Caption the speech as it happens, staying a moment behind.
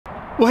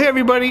Well, hey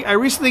everybody, I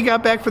recently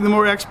got back from the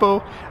Moore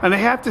Expo, and I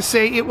have to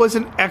say it was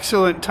an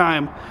excellent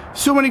time.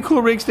 So many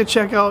cool rigs to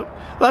check out,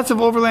 lots of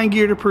overland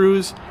gear to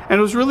peruse, and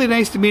it was really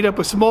nice to meet up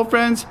with some old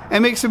friends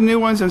and make some new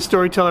ones on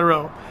Storyteller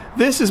Row.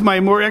 This is my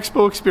Moore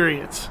Expo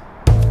Experience.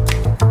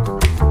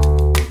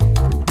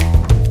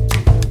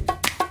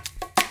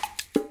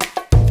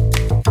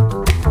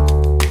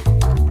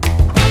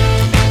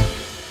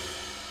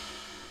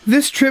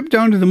 This trip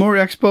down to the Moore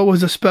Expo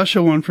was a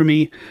special one for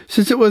me,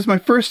 since it was my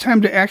first time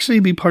to actually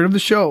be part of the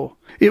show.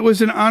 It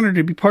was an honor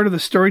to be part of the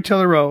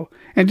Storyteller Row,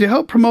 and to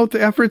help promote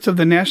the efforts of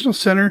the National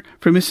Center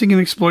for Missing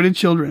and Exploited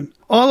Children.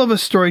 All of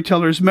us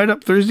storytellers met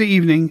up Thursday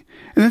evening,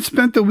 and then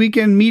spent the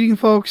weekend meeting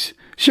folks,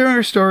 sharing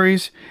our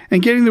stories,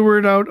 and getting the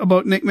word out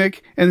about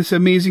NCMEC and this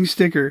amazing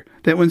sticker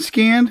that when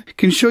scanned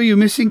can show you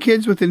missing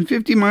kids within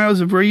 50 miles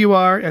of where you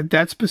are at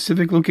that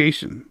specific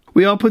location.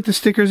 We all put the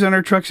stickers on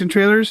our trucks and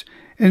trailers,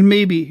 and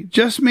maybe,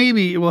 just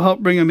maybe, it will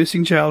help bring a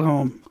missing child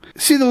home.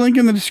 See the link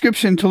in the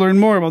description to learn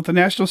more about the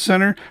National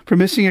Center for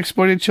Missing and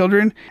Exploited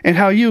Children and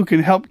how you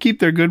can help keep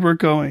their good work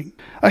going.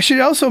 I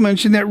should also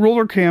mention that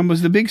Rollercam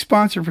was the big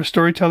sponsor for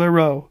Storyteller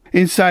Row.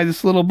 Inside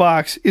this little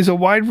box is a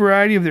wide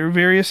variety of their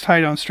various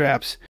tie-down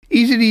straps.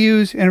 Easy to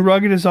use and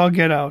rugged as all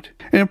get out.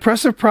 An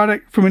impressive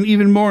product from an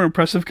even more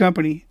impressive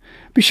company.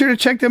 Be sure to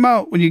check them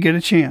out when you get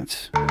a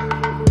chance.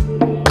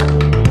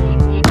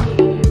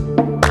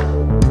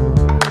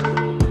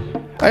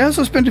 I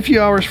also spent a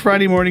few hours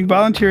Friday morning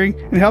volunteering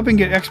and helping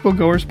get expo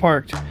goers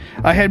parked.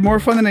 I had more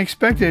fun than I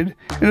expected,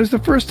 and it was the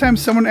first time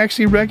someone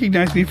actually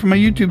recognized me from my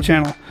YouTube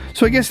channel,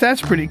 so I guess that's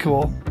pretty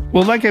cool.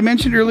 Well, like I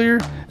mentioned earlier,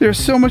 there's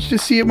so much to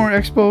see at Moore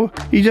Expo,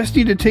 you just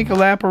need to take a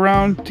lap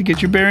around to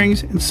get your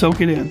bearings and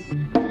soak it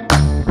in.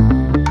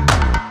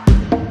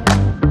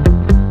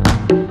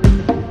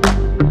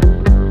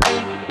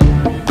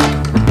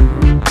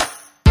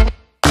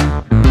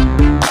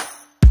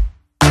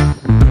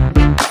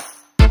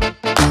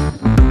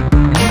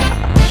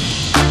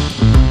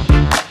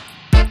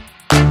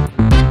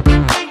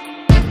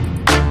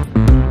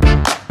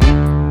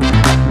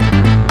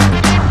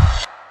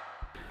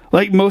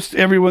 Like most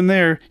everyone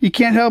there, you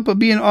can't help but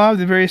be in awe of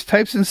the various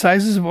types and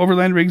sizes of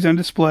overland rigs on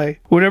display.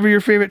 Whatever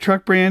your favorite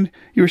truck brand,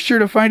 you are sure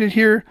to find it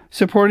here,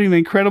 supporting the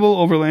incredible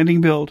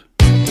overlanding build.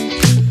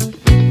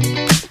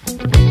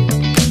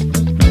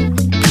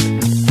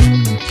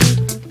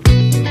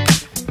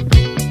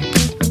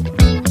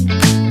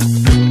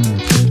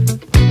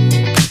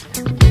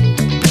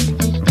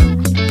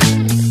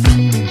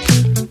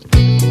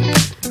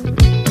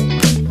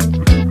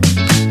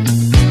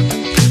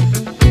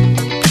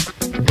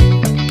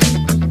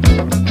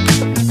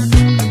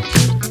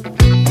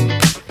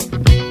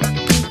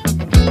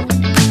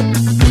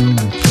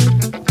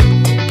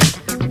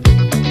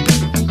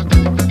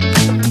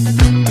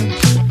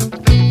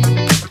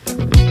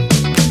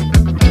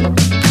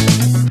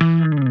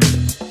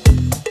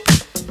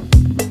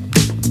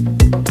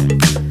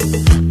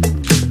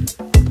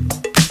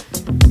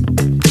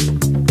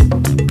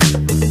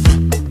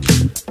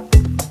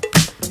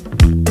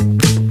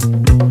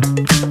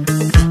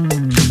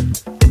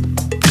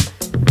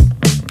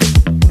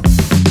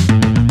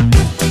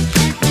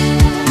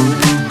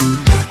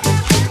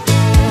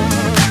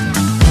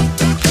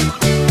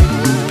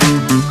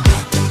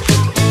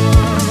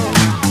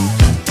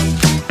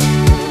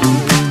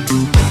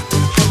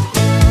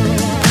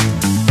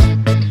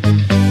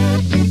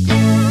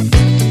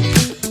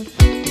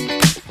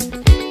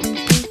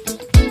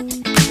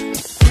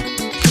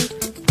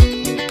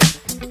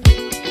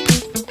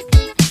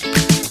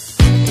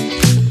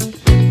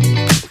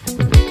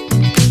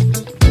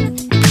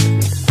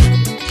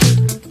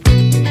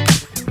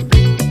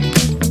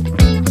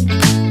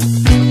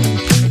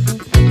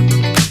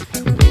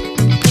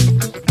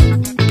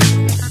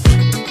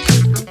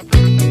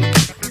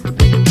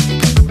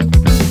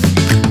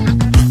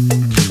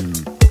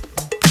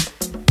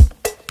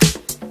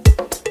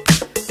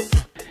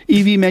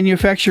 EV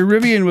manufacturer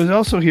Rivian was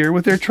also here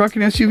with their truck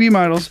and SUV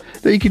models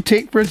that you could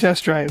take for a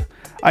test drive.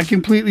 I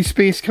completely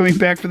spaced coming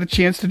back for the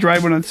chance to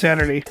drive one on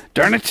Saturday.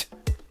 Darn it!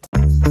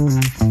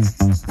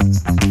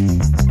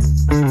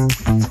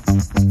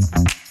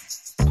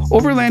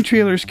 Overland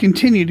trailers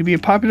continue to be a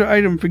popular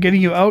item for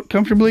getting you out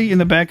comfortably in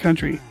the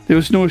backcountry. There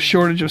was no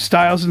shortage of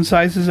styles and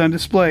sizes on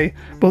display,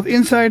 both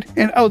inside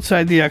and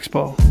outside the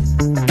expo.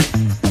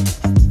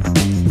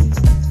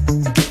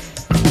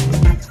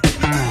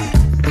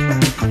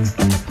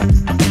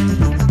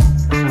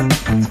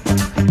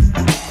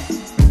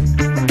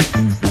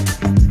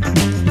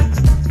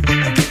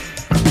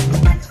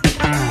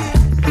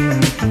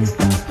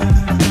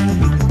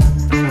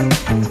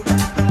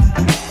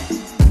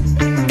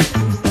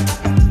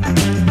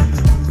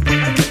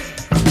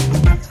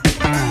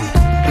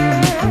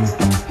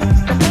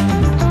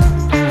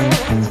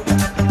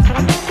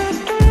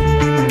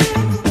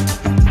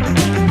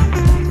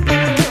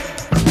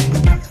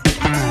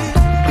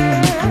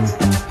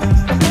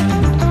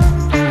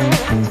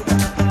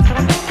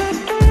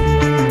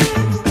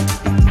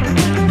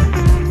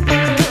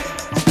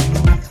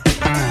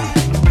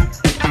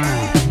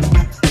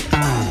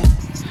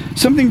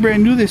 Something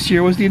brand new this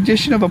year was the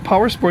addition of a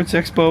Power Sports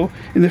Expo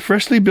in the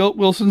freshly built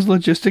Wilson's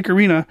Logistic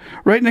Arena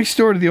right next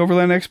door to the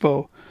Overland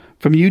Expo.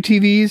 From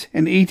UTVs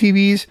and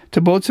ATVs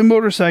to boats and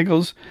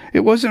motorcycles,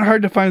 it wasn't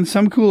hard to find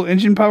some cool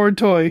engine-powered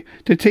toy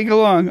to take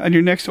along on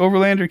your next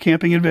overland or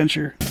camping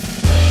adventure.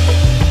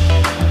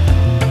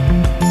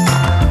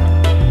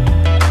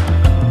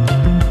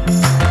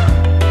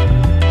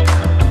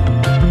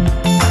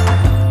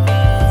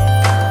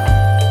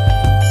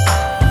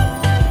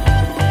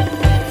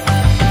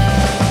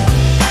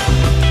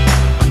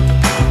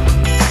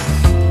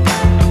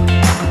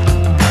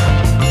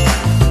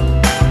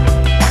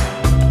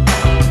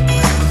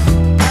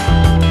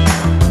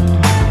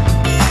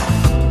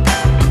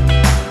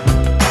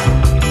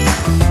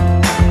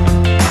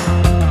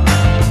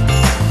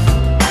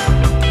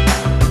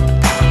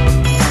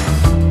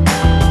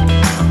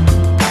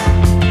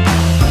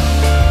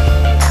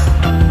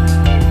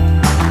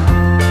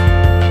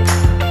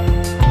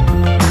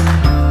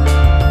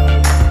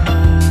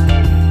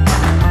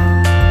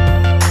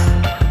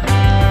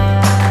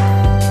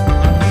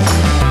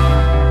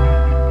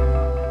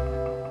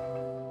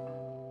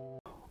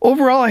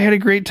 Overall, I had a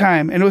great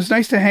time, and it was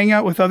nice to hang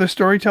out with other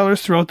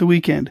storytellers throughout the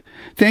weekend.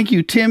 Thank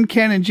you, Tim,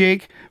 Ken, and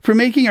Jake, for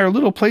making our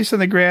little place on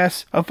the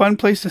grass a fun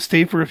place to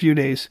stay for a few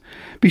days.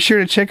 Be sure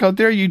to check out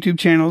their YouTube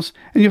channels,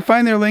 and you'll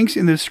find their links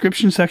in the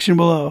description section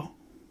below.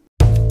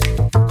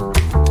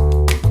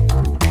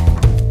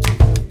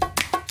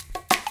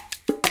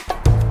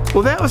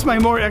 Well, that was my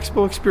Moore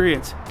Expo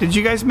experience. Did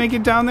you guys make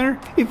it down there?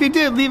 If you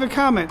did, leave a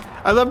comment.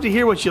 I'd love to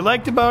hear what you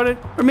liked about it,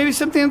 or maybe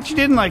something that you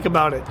didn't like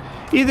about it.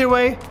 Either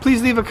way,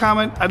 please leave a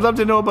comment. I'd love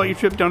to know about your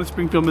trip down to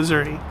Springfield,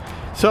 Missouri.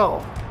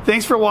 So,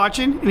 thanks for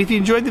watching, and if you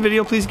enjoyed the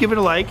video, please give it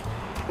a like,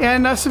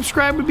 and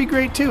subscribe would be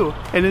great too.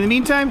 And in the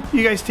meantime,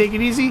 you guys take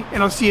it easy,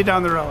 and I'll see you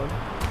down the road.